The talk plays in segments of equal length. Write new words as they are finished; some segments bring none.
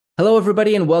Hello,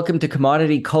 everybody, and welcome to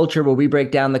Commodity Culture, where we break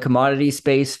down the commodity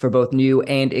space for both new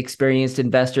and experienced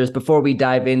investors. Before we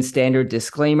dive in, standard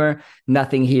disclaimer,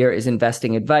 nothing here is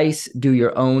investing advice. Do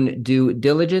your own due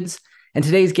diligence. And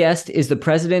today's guest is the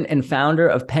president and founder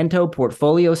of Pento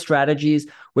Portfolio Strategies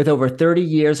with over 30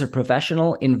 years of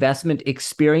professional investment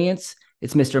experience.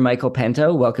 It's Mr. Michael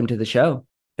Pento. Welcome to the show.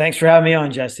 Thanks for having me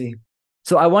on, Jesse.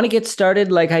 So I want to get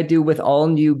started, like I do with all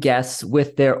new guests,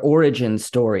 with their origin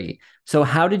story. So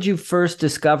how did you first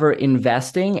discover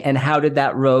investing, and how did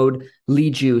that road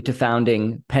lead you to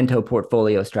founding Pento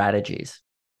Portfolio Strategies?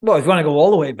 Well, if you want to go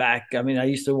all the way back, I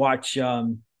used to watch,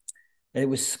 it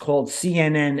was called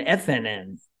CNN,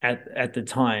 FNN at the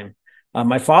time.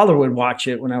 My father would watch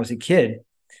it when I was a kid.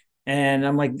 And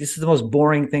I'm like, this is the most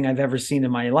boring thing I've ever seen in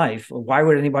my life. Why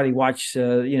would anybody watch,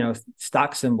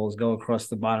 stock symbols go across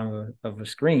the bottom of a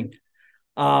screen?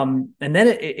 And then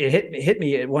it hit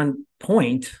me at one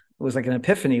point. It was like an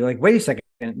epiphany. Like, wait a second,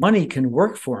 money can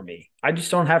work for me. I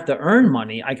just don't have to earn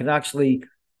money. I can actually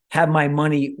have my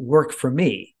money work for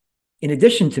me, in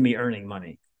addition to me earning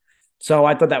money. So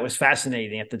I thought that was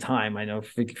fascinating at the time. I know,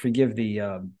 forgive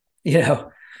the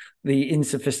the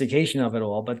insophistication of it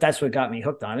all, but that's what got me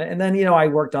hooked on it. And then, I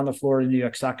worked on the floor of the New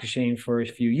York Stock Exchange for a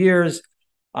few years.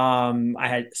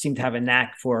 I seemed to have a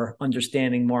knack for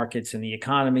understanding markets and the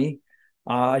economy.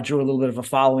 I drew a little bit of a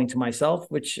following to myself,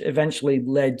 which eventually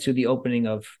led to the opening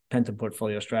of Pento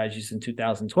Portfolio Strategies in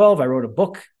 2012. I wrote a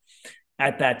book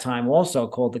at that time also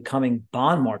called The Coming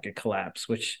Bond Market Collapse,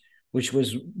 which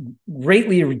was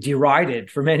greatly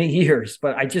derided for many years,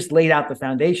 but I just laid out the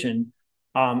foundation.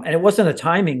 And it wasn't a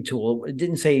timing tool. It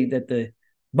didn't say that the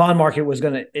bond market was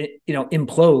going to,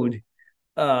 implode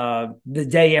the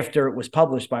day after it was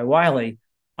published by Wiley.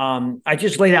 I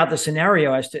just laid out the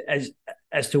scenario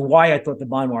as to why I thought the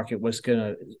bond market was going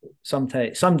to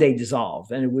someday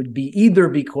dissolve, and it would be either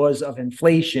because of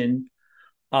inflation,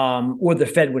 or the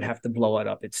Fed would have to blow it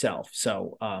up itself.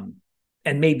 So,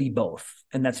 and maybe both,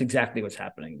 and that's exactly what's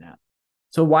happening now.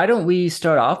 So why don't we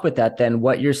start off with that then,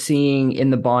 what you're seeing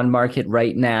in the bond market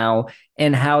right now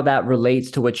and how that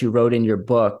relates to what you wrote in your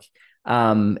book.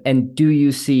 And do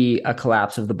you see a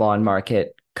collapse of the bond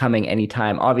market coming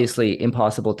anytime? Obviously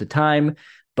impossible to time,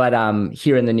 but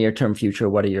here in the near-term future,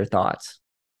 what are your thoughts?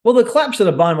 Well, the collapse of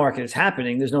the bond market is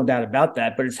happening. There's no doubt about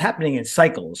that, but it's happening in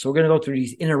cycles. So we're going to go through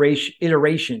these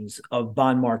iterations of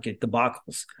bond market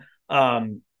debacles.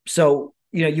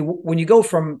 When you go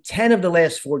from 10 of the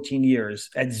last 14 years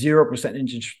at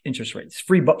 0% interest rates,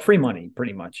 free money,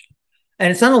 pretty much.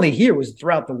 And it's not only here, it was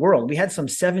throughout the world. We had some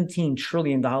 $17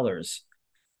 trillion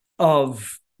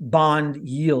of bond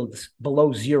yields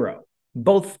below zero,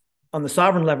 both on the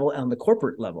sovereign level and on the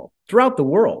corporate level throughout the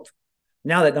world.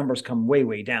 Now that number's come way,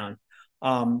 way down.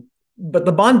 But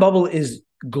the bond bubble is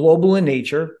global in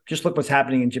nature. Just look what's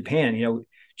happening in Japan.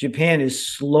 Japan is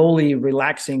slowly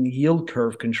relaxing yield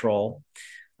curve control.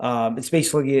 It's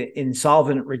basically an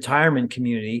insolvent retirement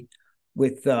community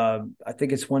with, I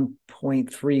think it's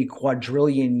 1.3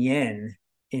 quadrillion yen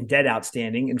in debt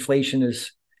outstanding. Inflation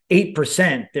is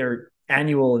 8%, their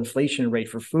annual inflation rate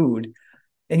for food.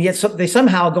 And yet they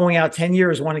somehow, going out 10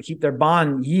 years, want to keep their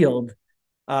bond yield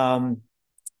below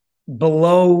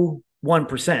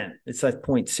 1%. It's at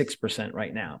 0.6%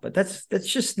 right now. But that's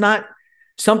just not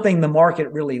something the market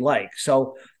really likes.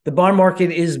 So the bond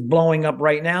market is blowing up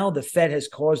right now. The Fed has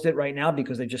caused it right now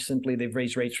because they've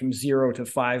raised rates from 0 to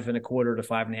 5.25% to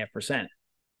 5.5%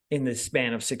 in the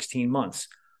span of 16 months.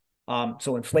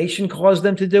 So inflation caused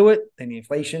them to do it. And the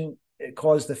inflation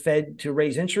caused the Fed to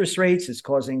raise interest rates. It's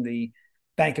causing the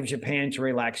Bank of Japan to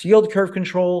relax yield curve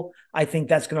control. I think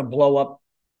that's going to blow up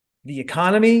the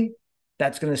economy.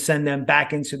 That's going to send them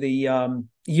back into the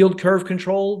yield curve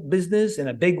control business in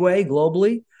a big way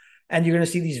globally. And you're going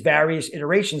to see these various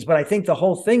iterations. But I think the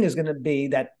whole thing is going to be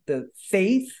that the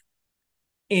faith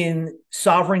in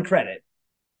sovereign credit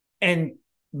and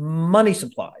money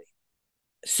supply,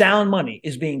 sound money,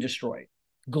 is being destroyed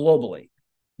globally.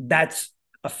 That's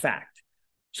a fact.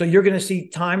 So you're going to see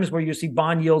times where you see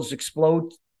bond yields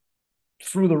explode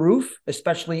through the roof,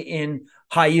 especially in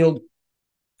high yield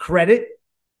credit.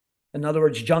 In other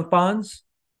words, junk bonds.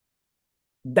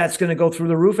 That's going to go through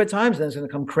the roof at times. Then it's going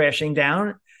to come crashing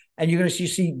down. And you're going to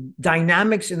see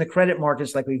dynamics in the credit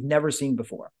markets like we've never seen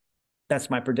before. That's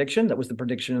my prediction. That was the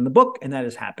prediction in the book. And that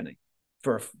is happening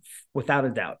without a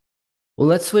doubt. Well,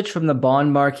 let's switch from the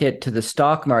bond market to the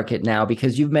stock market now,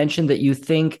 because you've mentioned that you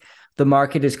think the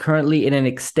market is currently in an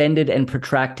extended and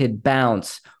protracted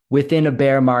bounce within a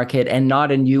bear market and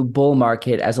not a new bull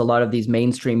market, as a lot of these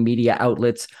mainstream media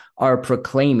outlets are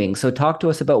proclaiming. So talk to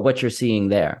us about what you're seeing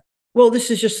there. Well,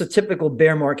 this is just a typical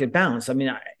bear market bounce. I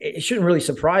mean, it shouldn't really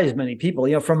surprise many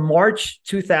people. From March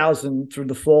 2000 through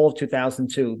the fall of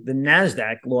 2002, the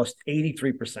NASDAQ lost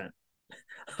 83%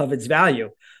 of its value.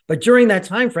 But during that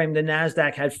time frame, the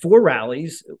NASDAQ had 4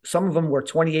 rallies. Some of them were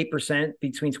 28%,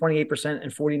 between 28%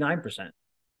 and 49%.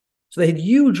 So they had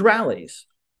huge rallies.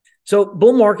 So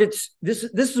bull markets, this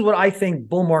is what I think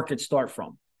bull markets start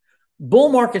from. Bull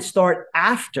markets start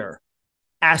after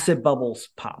asset bubbles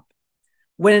pop,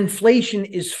 when inflation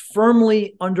is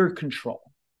firmly under control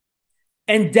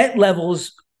and debt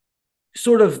levels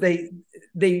sort of they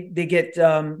get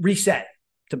reset,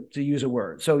 to use a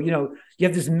word. So you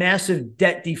have this massive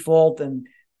debt default and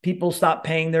people stop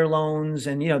paying their loans,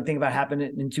 and think about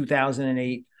happening in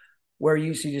 2008, where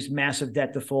you see just massive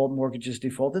debt default, mortgages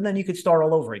default, and then you could start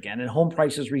all over again, and home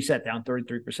prices reset down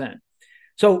 33%.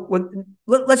 So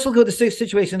let's look at the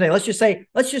situation today. Let's just say,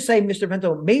 Mr.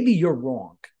 Pento, maybe you're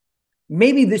wrong.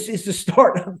 Maybe this is the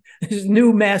start of this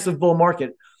new massive bull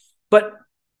market. But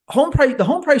the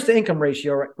home price to income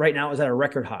ratio right now is at a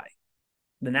record high.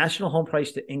 The national home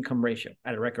price to income ratio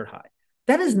at a record high.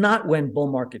 That is not when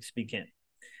bull markets begin.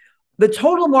 The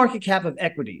total market cap of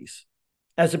equities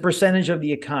as a percentage of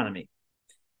the economy,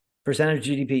 percentage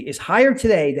of GDP, is higher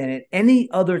today than at any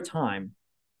other time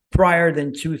prior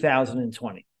than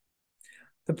 2020.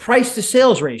 The price to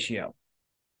sales ratio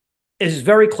is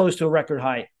very close to a record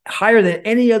high, higher than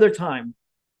any other time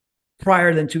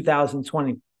prior than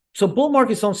 2020. So bull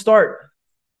markets don't start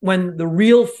when the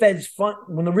real Fed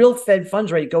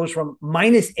funds rate goes from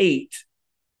 -8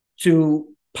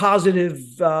 to positive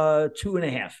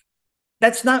 2.5.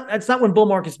 That's not when bull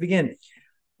markets begin.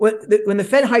 When the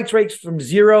Fed hikes rates from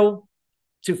 0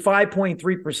 to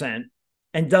 5.3%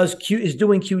 and is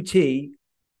doing QT,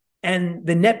 and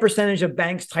the net percentage of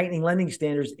banks tightening lending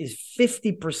standards is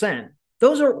 50%.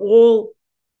 Those are all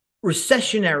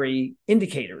recessionary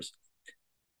indicators.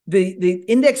 The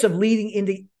index of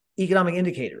leading economic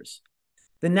indicators,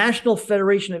 the National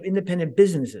Federation of Independent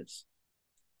Businesses,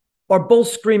 are both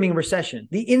screaming recession.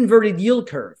 The inverted yield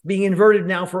curve, being inverted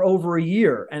now for over a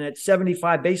year and at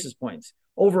 75 basis points,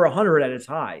 over 100 at its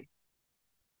high,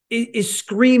 is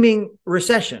screaming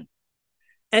recession.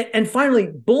 And finally,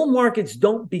 bull markets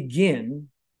don't begin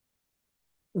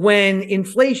when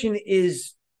inflation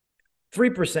is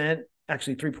 3%,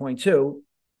 actually 3.2.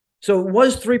 So it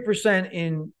was 3%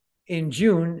 in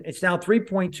June. It's now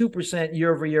 3.2%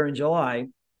 year over year in July.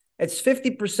 It's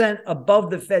 50% above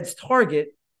the Fed's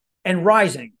target and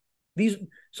rising.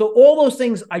 So all those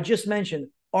things I just mentioned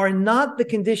are not the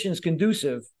conditions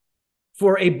conducive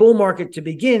for a bull market to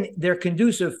begin. They're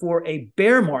conducive for a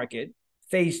bear market,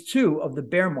 phase 2 of the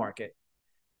bear market,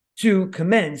 to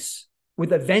commence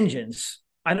with a vengeance.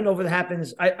 I don't know if it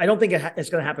happens. I don't think it's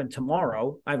going to happen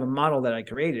tomorrow. I have a model that I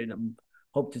created. I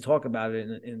hope to talk about it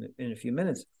in a few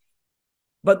minutes.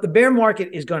 But the bear market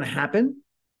is going to happen.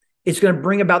 It's going to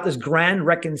bring about this grand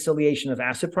reconciliation of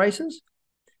asset prices.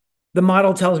 The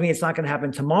model tells me it's not going to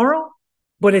happen tomorrow,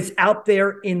 but it's out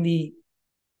there in the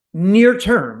near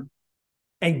term,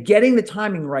 and getting the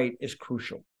timing right is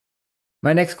crucial.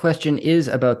 My next question is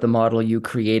about the model you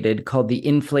created called the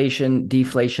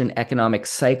inflation-deflation economic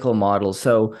cycle model.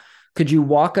 So could you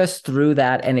walk us through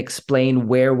that and explain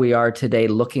where we are today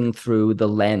looking through the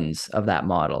lens of that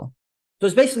model? So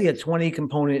it's basically a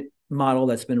 20-component model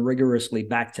that's been rigorously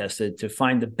backtested to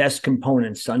find the best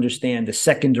components to understand the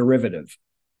second derivative,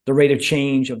 the rate of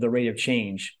change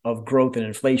of growth and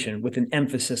inflation, with an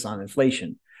emphasis on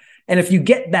inflation. And if you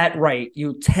get that right,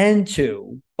 you tend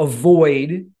to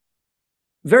avoid,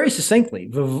 very succinctly,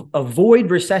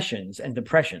 avoid recessions and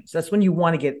depressions. That's when you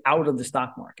want to get out of the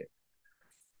stock market.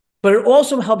 But it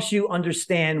also helps you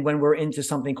understand when we're into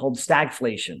something called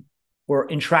stagflation or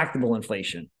intractable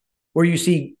inflation, where you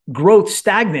see growth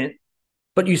stagnant,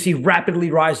 but you see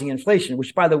rapidly rising inflation,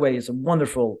 which, by the way, is a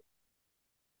wonderful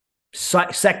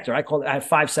sector. I have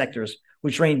 5 sectors,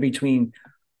 which range between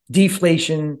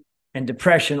deflation and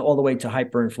depression all the way to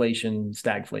hyperinflation,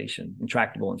 stagflation,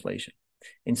 intractable inflation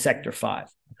in sector 5.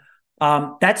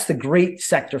 That's the great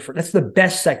sector that's the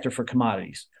best sector for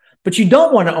commodities. But you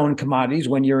don't want to own commodities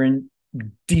when you're in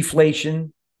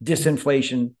deflation,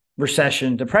 disinflation,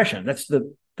 recession, depression. That's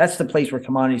the place where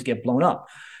commodities get blown up.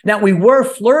 Now, we were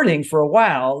flirting for a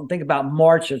while. Think about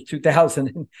March of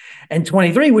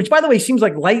 2023, which, by the way, seems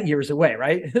like light years away,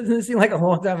 right? Doesn't it seem like a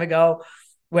long time ago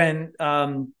when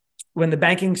the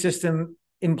banking system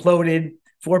imploded,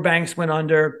 4 banks went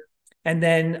under, and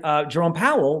then Jerome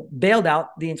Powell bailed out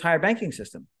the entire banking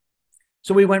system.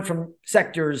 So we went from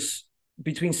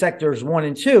between sectors 1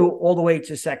 and 2 all the way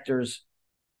to sectors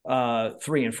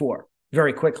 3 and 4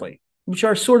 very quickly. which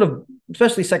are sort of,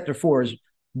 especially sector 4 is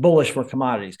bullish for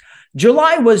commodities.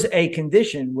 July was a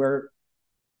condition where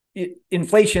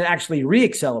inflation actually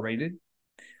reaccelerated,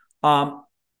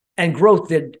 and growth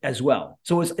did as well.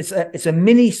 So it's a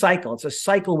mini cycle. It's a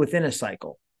cycle within a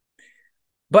cycle.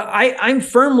 But I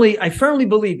firmly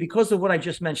believe, because of what I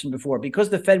just mentioned before, because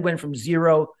the Fed went from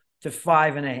 0 to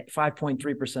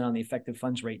 5.3% on the effective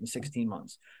funds rate in 16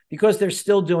 months, because they're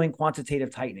still doing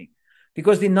quantitative tightening,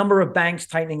 because the number of banks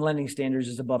tightening lending standards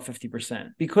is above 50%,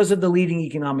 because of the leading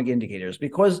economic indicators,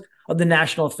 because of the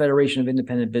National Federation of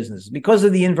Independent Businesses, because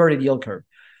of the inverted yield curve,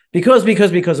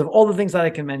 because of all the things that I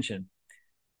can mention,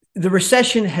 the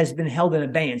recession has been held in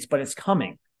abeyance, but it's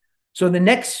coming. So the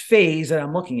next phase that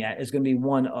I'm looking at is going to be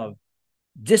one of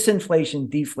disinflation,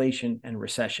 deflation, and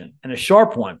recession, and a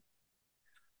sharp one.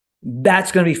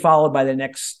 That's going to be followed by the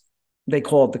next, they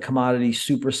call it the commodity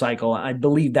super cycle. I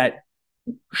believe that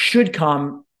should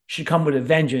come with a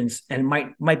vengeance, and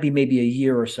might be maybe a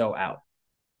year or so out.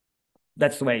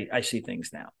 That's the way I see things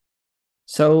now.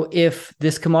 So if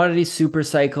this commodity super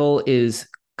cycle is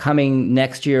coming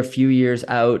next year, a few years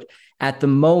out, at the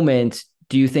moment,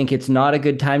 do you think it's not a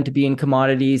good time to be in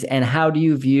commodities? And how do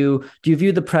you view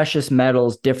the precious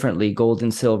metals differently, gold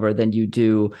and silver, than you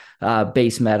do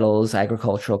base metals,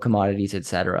 agricultural commodities,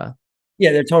 etc.?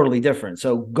 Yeah, they're totally different.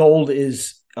 So gold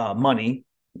is money.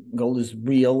 Gold is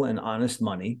real and honest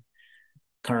money,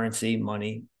 currency,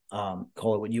 money.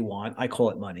 Call it what you want. I call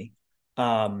it money.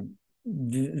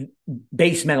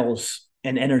 Base metals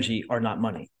and energy are not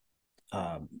money.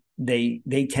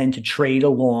 They tend to trade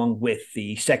along with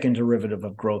the second derivative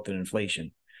of growth and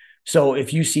inflation. So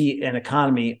if you see an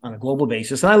economy on a global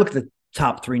basis, and I look at the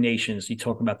top 3 nations, you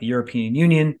talk about the European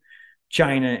Union,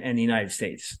 China, and the United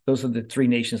States. Those are the 3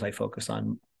 nations I focus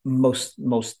on most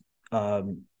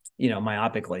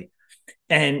myopically.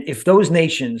 And if those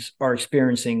nations are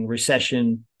experiencing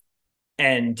recession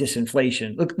and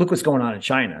disinflation, look what's going on in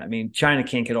China. I mean, China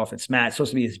can't get off its mat. It's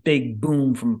supposed to be this big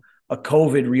boom from a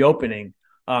COVID reopening.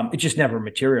 It just never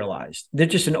materialized. They're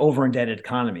just an over-indebted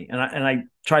economy. And I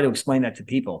try to explain that to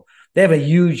people. They have a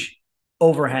huge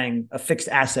overhang, a fixed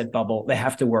asset bubble they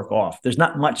have to work off. There's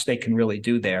not much they can really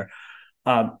do there.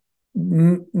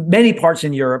 Many parts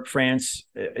in Europe, France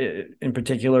in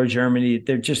particular, Germany,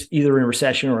 they're just either in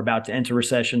recession or about to enter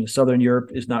recession. Southern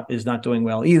Europe is not doing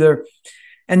well either.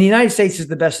 And the United States is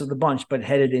the best of the bunch, but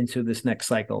headed into this next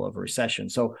cycle of recession.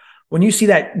 So when you see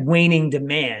that waning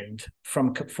demand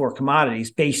for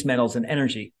commodities, base metals, and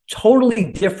energy,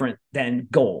 totally different than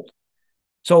gold.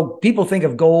 So people think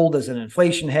of gold as an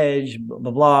inflation hedge,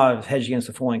 blah, blah, hedge against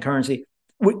the falling currency.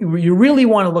 What you really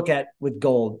want to look at with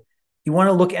gold, you want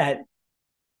to look at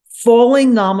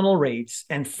falling nominal rates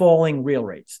and falling real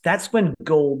rates. That's when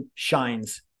gold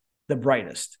shines the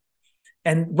brightest.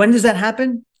 And when does that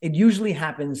happen? It usually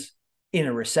happens in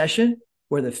a recession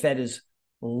where the Fed is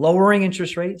lowering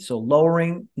interest rates, so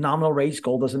lowering nominal rates.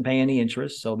 Gold doesn't pay any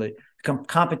interest, so the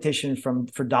competition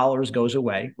for dollars goes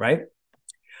away, right?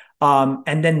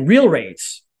 And then real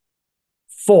rates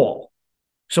fall,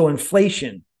 so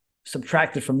inflation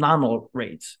subtracted from nominal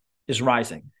rates is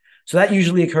rising. So that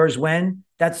usually occurs when,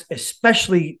 that's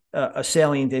especially a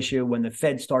salient issue when the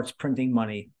Fed starts printing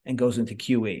money and goes into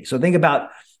QE. So think about,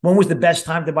 when was the best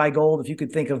time to buy gold? If you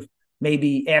could think of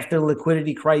maybe after the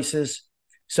liquidity crisis.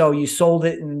 So you sold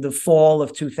it in the fall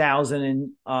of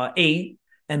 2008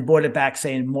 and bought it back,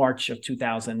 say, in March of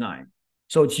 2009.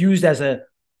 So it's used as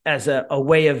a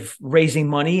way of raising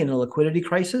money in a liquidity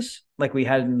crisis, like we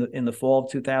had in the fall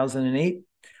of 2008.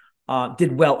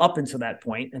 Did well up until that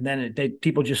point, and then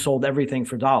people just sold everything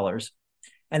for dollars.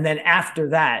 And then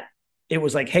after that, it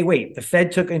was like, hey, wait, the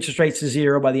Fed took interest rates to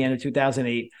 0 by the end of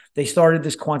 2008. They started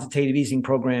this quantitative easing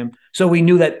program. So we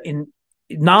knew that in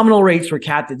nominal rates were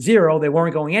capped at 0. They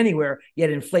weren't going anywhere, yet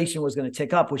inflation was going to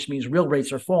tick up, which means real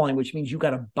rates are falling, which means you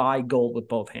got to buy gold with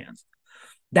both hands.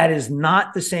 That is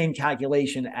not the same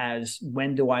calculation as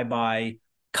when do I buy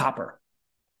copper.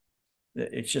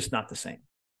 It's just not the same.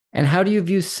 And how do you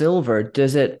view silver?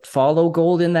 Does it follow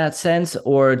gold in that sense,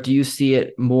 or do you see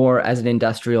it more as an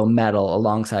industrial metal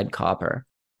alongside copper?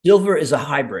 Silver is a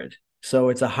hybrid. So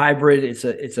it's a hybrid.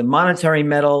 It's a monetary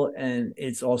metal, and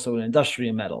it's also an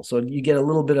industrial metal. So you get a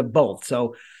little bit of both.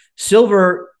 So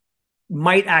silver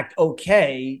might act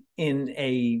okay in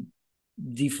a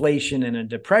deflation and a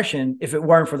depression if it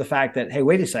weren't for the fact that, hey,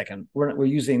 wait a second, we're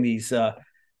using these the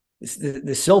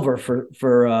silver for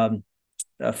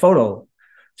photo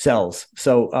cells.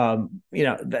 So,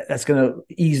 that's going to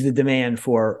ease the demand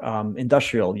for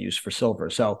industrial use for silver.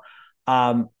 So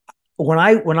when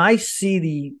I see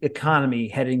the economy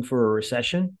heading for a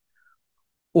recession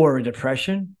or a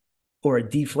depression, or a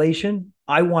deflation,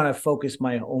 I want to focus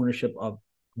my ownership of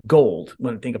gold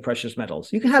when I think of precious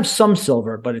metals. You can have some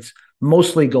silver, but it's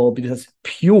mostly gold because it's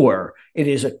pure. It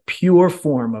is a pure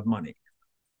form of money,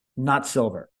 not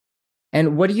silver.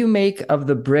 And what do you make of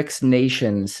the BRICS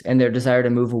nations and their desire to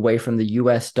move away from the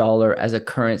US dollar as a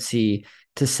currency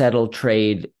to settle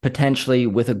trade, potentially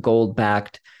with a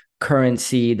gold-backed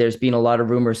currency? There's been a lot of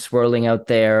rumors swirling out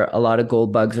there. A lot of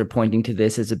gold bugs are pointing to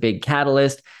this as a big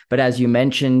catalyst. But as you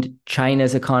mentioned,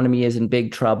 China's economy is in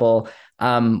big trouble.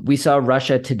 We saw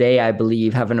Russia today, I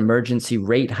believe, have an emergency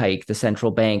rate hike. The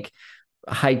central bank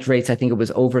hiked rates, I think it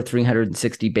was over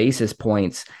 360 basis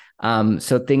points.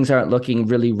 So things aren't looking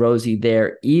really rosy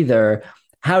there either.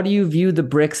 How do you view the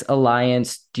BRICS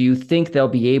alliance? Do you think they'll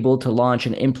be able to launch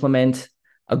and implement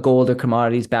a gold or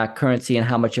commodities-backed currency, and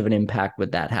how much of an impact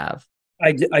would that have?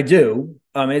 I do.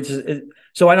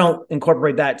 So I don't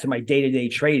incorporate that to my day-to-day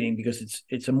trading because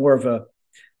it's a more of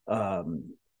a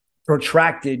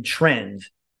protracted trend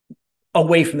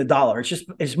away from the dollar.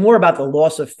 It's more about the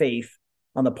loss of faith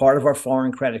on the part of our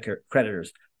foreign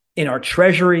creditors in our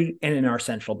treasury and in our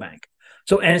central bank.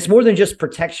 So, and it's more than just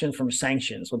protection from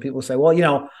sanctions. When people say, well,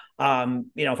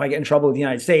 if I get in trouble with the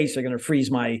United States, they're going to freeze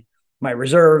my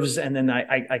reserves, and then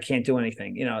I can't do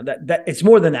anything. That it's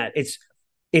more than that.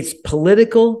 It's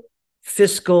political,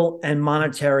 fiscal, and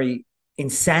monetary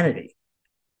insanity.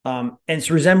 And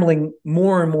it's resembling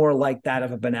more and more like that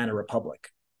of a banana republic.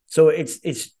 So it's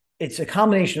a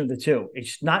combination of the two.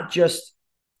 It's not just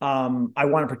I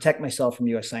want to protect myself from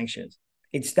U.S. sanctions.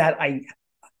 It's that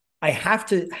I have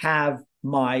to have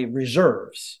my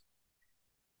reserves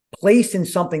placed in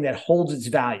something that holds its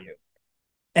value.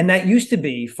 And that used to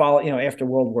be after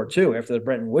World War II, after the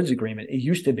Bretton Woods Agreement, it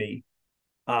used to be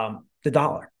the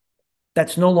dollar.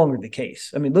 That's no longer the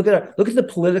case. I mean, look at the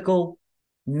political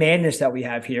madness that we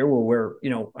have here, where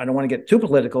we're, I don't want to get too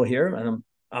political here, and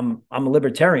I'm a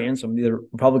libertarian, so I'm either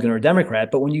Republican or a Democrat.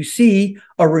 But when you see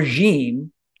a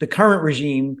regime, the current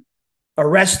regime,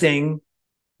 arresting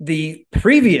the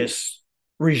previous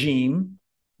regime,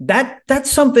 that's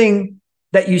something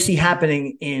that you see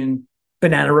happening in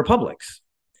banana republics.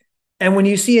 And when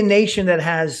you see a nation that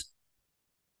has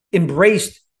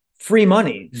embraced free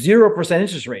money, 0%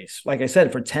 interest rates, like I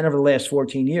said, for 10 of the last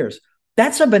 14 years,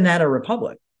 that's a banana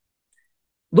republic.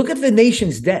 Look at the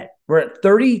nation's debt. We're at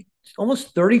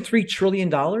almost $33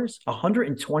 trillion,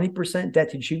 120%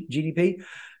 debt to GDP.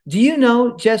 Do you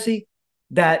know, Jesse,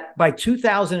 that by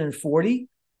 2040,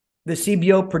 the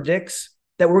CBO predicts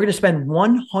that we're going to spend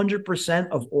 100%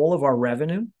 of all of our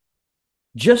revenue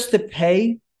just to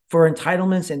pay for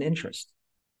entitlements and interest?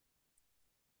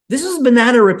 This is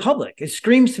banana republic. It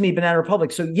screams to me banana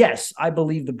republic. So yes, I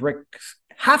believe the BRICS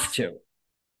have to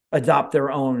adopt their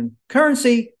own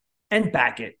currency and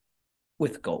back it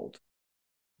with gold.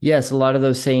 Yes, a lot of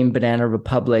those same banana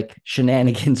republic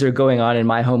shenanigans are going on in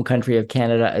my home country of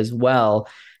Canada as well.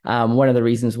 One of the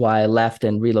reasons why I left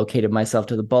and relocated myself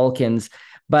to the Balkans.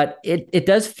 But it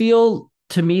does feel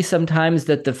to me sometimes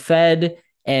that the Fed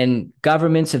and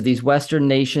governments of these Western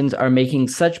nations are making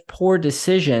such poor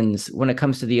decisions when it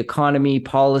comes to the economy,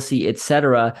 policy,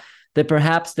 etc., that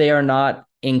perhaps they are not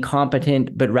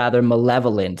incompetent, but rather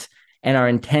malevolent, and are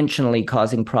intentionally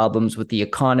causing problems with the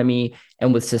economy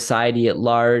and with society at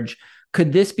large.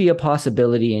 Could this be a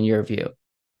possibility in your view?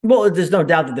 Well, there's no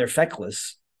doubt that they're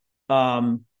feckless.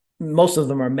 Most of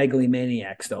them are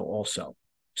megalomaniacs, though, also.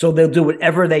 So they'll do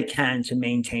whatever they can to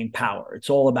maintain power.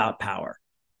 It's all about power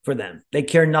for them. They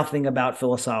care nothing about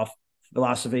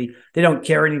philosophy. They don't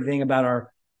care anything about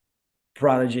our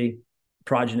progeny.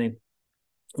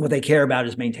 What they care about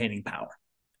is maintaining power.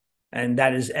 And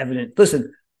that is evident.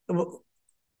 Listen,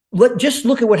 just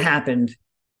look at what happened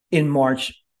in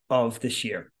March of this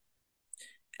year.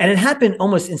 And it happened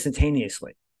almost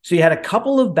instantaneously. So you had a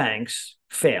couple of banks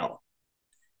fail.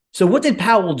 So what did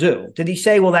Powell do? Did he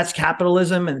say, well, that's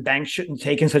capitalism and banks shouldn't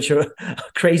take in such a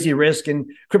crazy risk in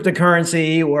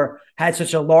cryptocurrency, or had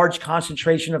such a large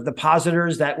concentration of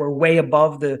depositors that were way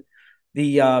above the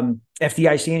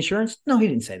FDIC insurance? No, he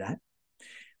didn't say that.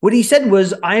 What he said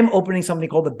was, I am opening something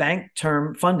called the Bank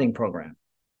Term Funding Program.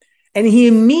 And he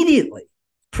immediately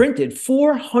printed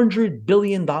 $400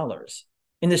 billion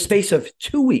in the space of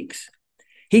 2 weeks.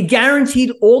 He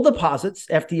guaranteed all deposits,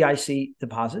 FDIC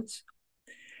deposits.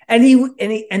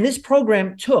 And this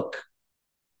program took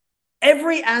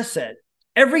every asset,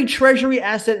 every treasury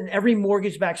asset, and every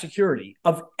mortgage-backed security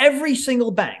of every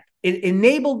single bank. It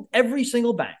enabled every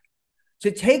single bank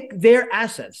to take their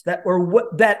assets that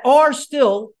are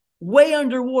still way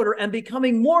underwater and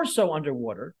becoming more so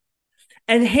underwater,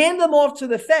 and hand them off to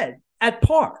the Fed at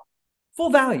par, full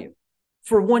value,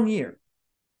 for 1 year.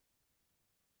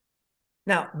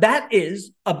 Now, that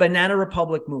is a Banana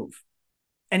Republic move.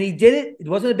 And he did it. It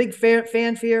wasn't a big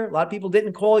fanfare. A lot of people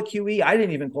didn't call it QE. I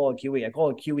didn't even call it QE. I call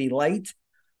it QE light.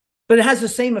 But it has the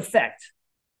same effect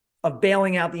of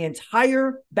bailing out the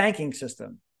entire banking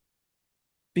system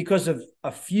because of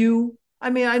a few. I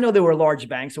mean, I know there were large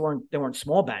banks. There weren't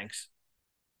small banks.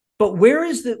 But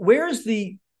where's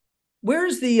the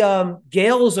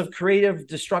gales of creative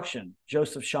destruction?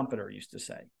 Joseph Schumpeter used to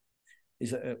say.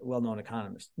 He's a well-known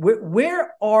economist.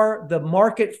 Where are the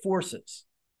market forces?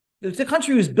 It's a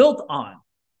country was built on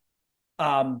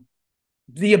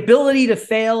the ability to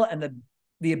fail and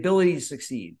the ability to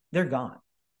succeed. They're gone,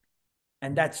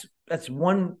 and that's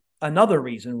another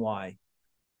reason why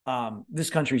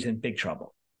this country's in big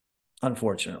trouble,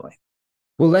 unfortunately.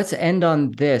 Well, let's end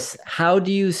on this. How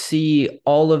do you see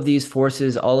all of these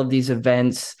forces, all of these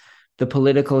events, the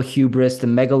political hubris, the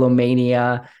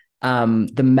megalomania,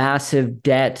 the massive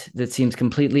debt that seems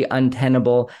completely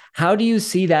untenable? How do you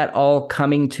see that all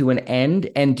coming to an end?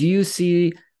 And do you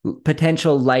see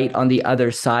potential light on the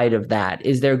other side of that?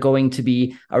 Is there going to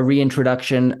be a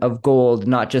reintroduction of gold,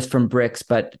 not just from BRICS,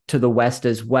 but to the West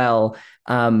as well,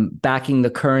 backing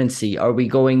the currency? Are we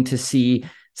going to see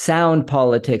sound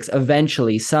politics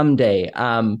eventually, someday,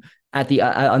 on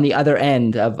the other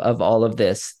end of all of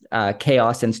this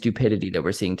chaos and stupidity that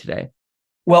we're seeing today?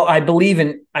 Well, I believe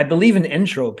in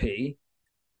entropy,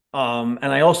 and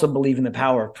I also believe in the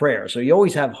power of prayer. So you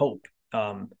always have hope.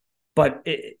 But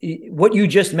what you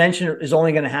just mentioned is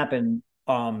only going to happen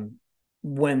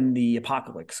when the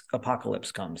apocalypse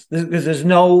comes, because there's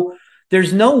no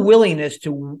willingness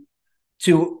to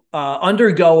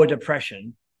undergo a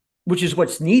depression, which is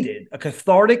what's needed. A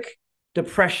cathartic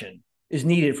depression is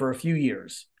needed for a few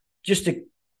years just to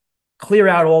clear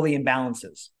out all the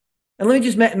imbalances. And let me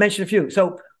just mention a few.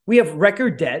 So we have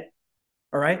record debt,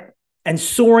 all right, and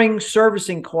soaring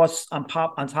servicing costs on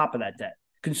top of that debt.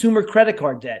 Consumer credit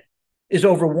card debt is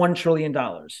over $1 trillion.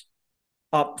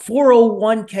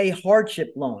 401k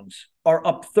hardship loans are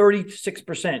up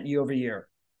 36% year over year.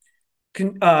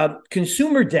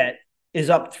 Consumer debt is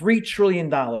up $3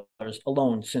 trillion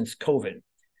alone since COVID.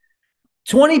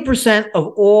 20%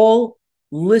 of all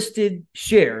listed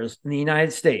shares in the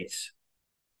United States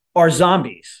are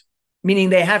zombies, meaning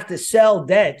they have to sell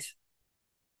debt,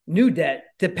 new debt,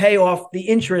 to pay off the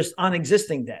interest on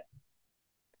existing debt.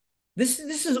 This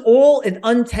is all an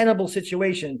untenable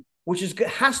situation, which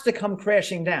has to come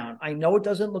crashing down. I know it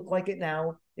doesn't look like it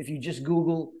now if you just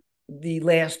Google the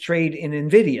last trade in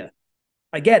NVIDIA.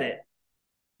 I get it.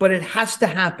 But it has to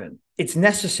happen. It's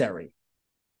necessary.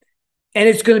 And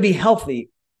it's going to be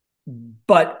healthy,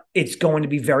 but it's going to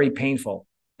be very painful.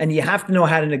 And you have to know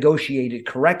how to negotiate it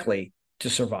correctly to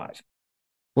survive.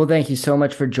 Well, thank you so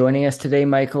much for joining us today,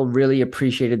 Michael. Really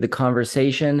appreciated the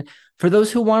conversation. For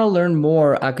those who want to learn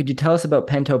more, could you tell us about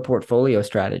Pento portfolio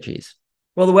strategies?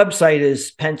 Well, the website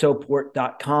is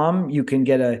pentoport.com. You can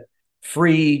get a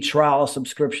free trial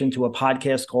subscription to a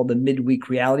podcast called the Midweek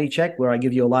Reality Check, where I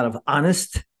give you a lot of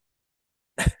honest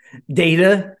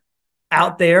data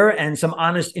out there and some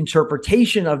honest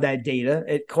interpretation of that data.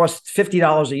 It costs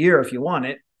 $50 a year if you want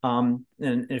it. And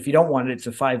if you don't want it, it's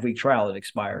a 5-week trial that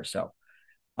expires. So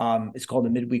it's called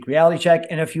the Midweek Reality Check.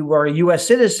 And if you are a U.S.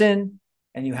 citizen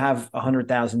and you have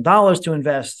 $100,000 to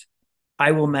invest,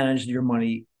 I will manage your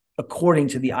money according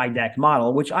to the IDAC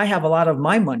model, which I have a lot of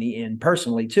my money in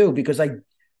personally too, because I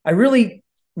really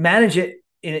manage it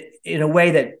in a way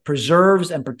that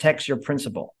preserves and protects your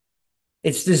principal.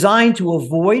 It's designed to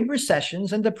avoid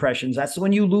recessions and depressions. That's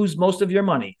when you lose most of your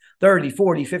money, 30,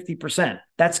 40, 50%.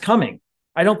 That's coming.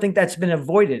 I don't think that's been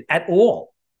avoided at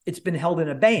all. It's been held in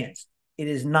abeyance. It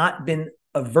has not been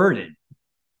averted.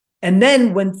 And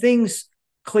then when things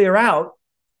clear out,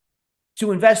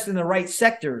 to invest in the right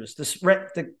sectors,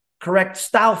 the correct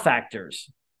style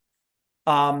factors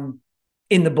in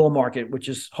the bull market, which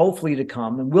is hopefully to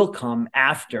come and will come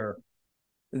after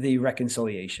the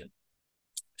reconciliation.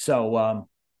 So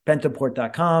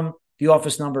pentoport.com, the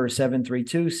office number is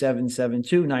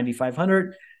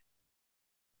 732-772-9500.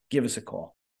 Give us a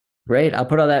call. Great. I'll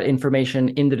put all that information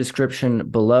in the description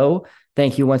below.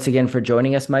 Thank you once again for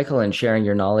joining us, Michael, and sharing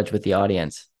your knowledge with the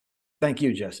audience. Thank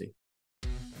you, Jesse.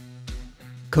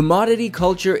 Commodity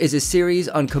Culture is a series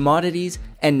on commodities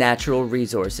and natural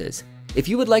resources. If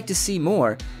you would like to see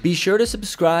more, be sure to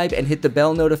subscribe and hit the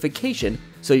bell notification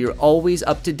so you're always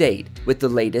up to date with the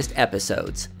latest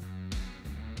episodes.